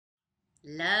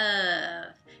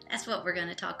Love. That's what we're going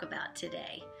to talk about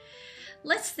today.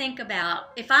 Let's think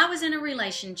about if I was in a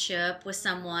relationship with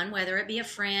someone, whether it be a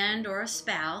friend or a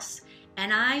spouse,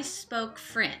 and I spoke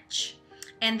French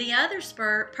and the other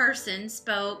person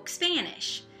spoke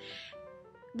Spanish.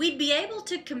 We'd be able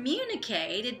to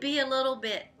communicate. It'd be a little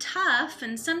bit tough,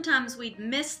 and sometimes we'd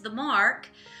miss the mark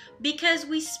because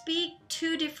we speak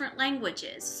two different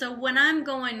languages. So when I'm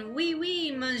going, oui,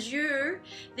 oui, monsieur,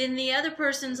 then the other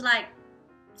person's like,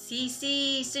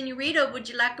 si, senorita, would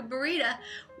you like a burrito?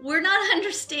 We're not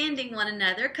understanding one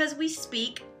another because we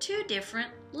speak two different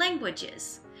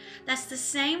languages. That's the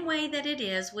same way that it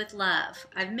is with love.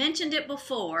 I've mentioned it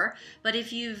before, but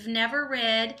if you've never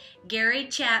read Gary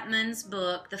Chapman's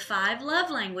book, The 5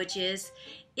 Love Languages,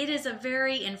 it is a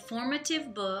very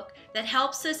informative book that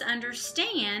helps us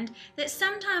understand that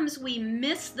sometimes we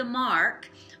miss the mark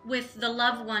with the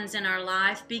loved ones in our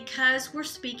life because we're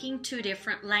speaking two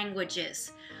different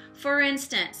languages. For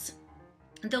instance,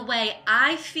 the way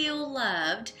I feel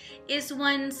loved is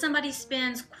when somebody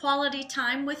spends quality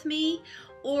time with me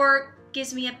or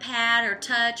gives me a pat or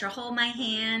touch or hold my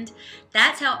hand.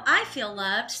 That's how I feel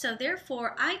loved, so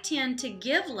therefore I tend to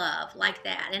give love like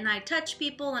that, and I touch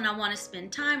people and I want to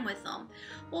spend time with them.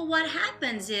 Well, what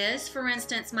happens is, for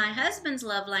instance, my husband's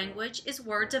love language is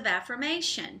words of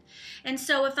affirmation. And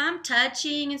so if I'm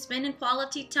touching and spending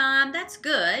quality time, that's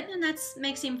good, and that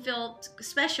makes him feel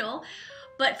special.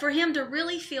 But for him to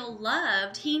really feel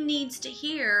loved, he needs to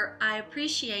hear, I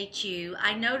appreciate you,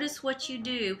 I notice what you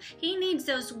do. He needs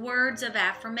those words of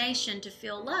affirmation to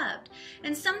feel loved.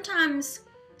 And sometimes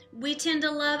we tend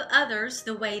to love others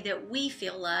the way that we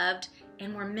feel loved,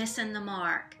 and we're missing the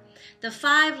mark. The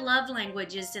 5 love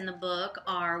languages in the book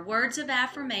are words of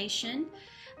affirmation,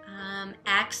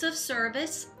 acts of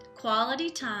service,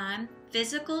 quality time,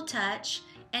 physical touch,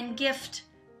 and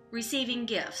receiving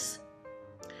gifts.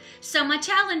 So my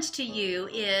challenge to you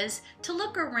is to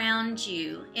look around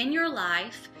you in your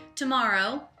life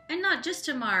tomorrow, and not just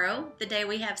tomorrow, the day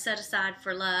we have set aside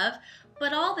for love,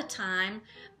 but all the time.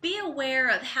 Be aware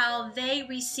of how they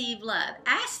receive love.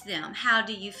 Ask them, how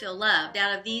do you feel loved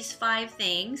out of these 5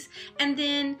 things? And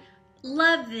then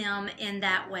love them in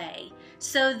that way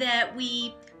so that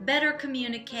we better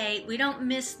communicate, we don't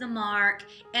miss the mark,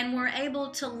 and we're able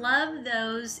to love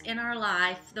those in our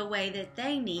life the way that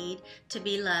they need to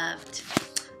be loved.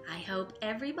 I hope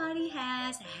everybody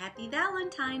has a happy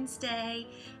Valentine's Day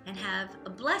and have a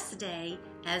blessed day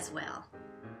as well.